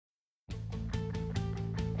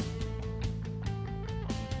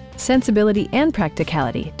Sensibility and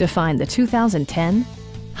practicality define the 2010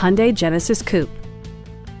 Hyundai Genesis Coupe.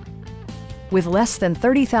 With less than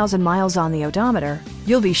 30,000 miles on the odometer,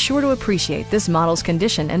 you'll be sure to appreciate this model's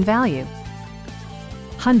condition and value.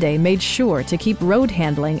 Hyundai made sure to keep road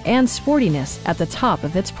handling and sportiness at the top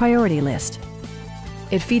of its priority list.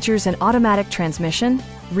 It features an automatic transmission,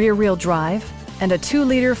 rear-wheel drive, and a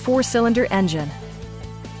 2-liter 4-cylinder engine.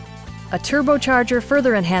 A turbocharger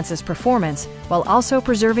further enhances performance while also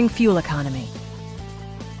preserving fuel economy.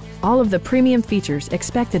 All of the premium features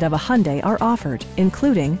expected of a Hyundai are offered,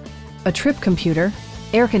 including a trip computer,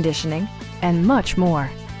 air conditioning, and much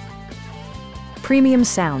more. Premium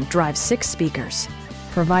sound drives 6 speakers,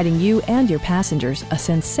 providing you and your passengers a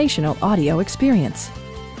sensational audio experience.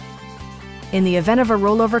 In the event of a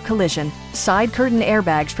rollover collision, side curtain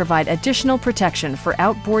airbags provide additional protection for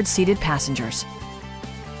outboard seated passengers.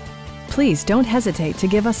 Please don't hesitate to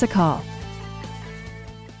give us a call.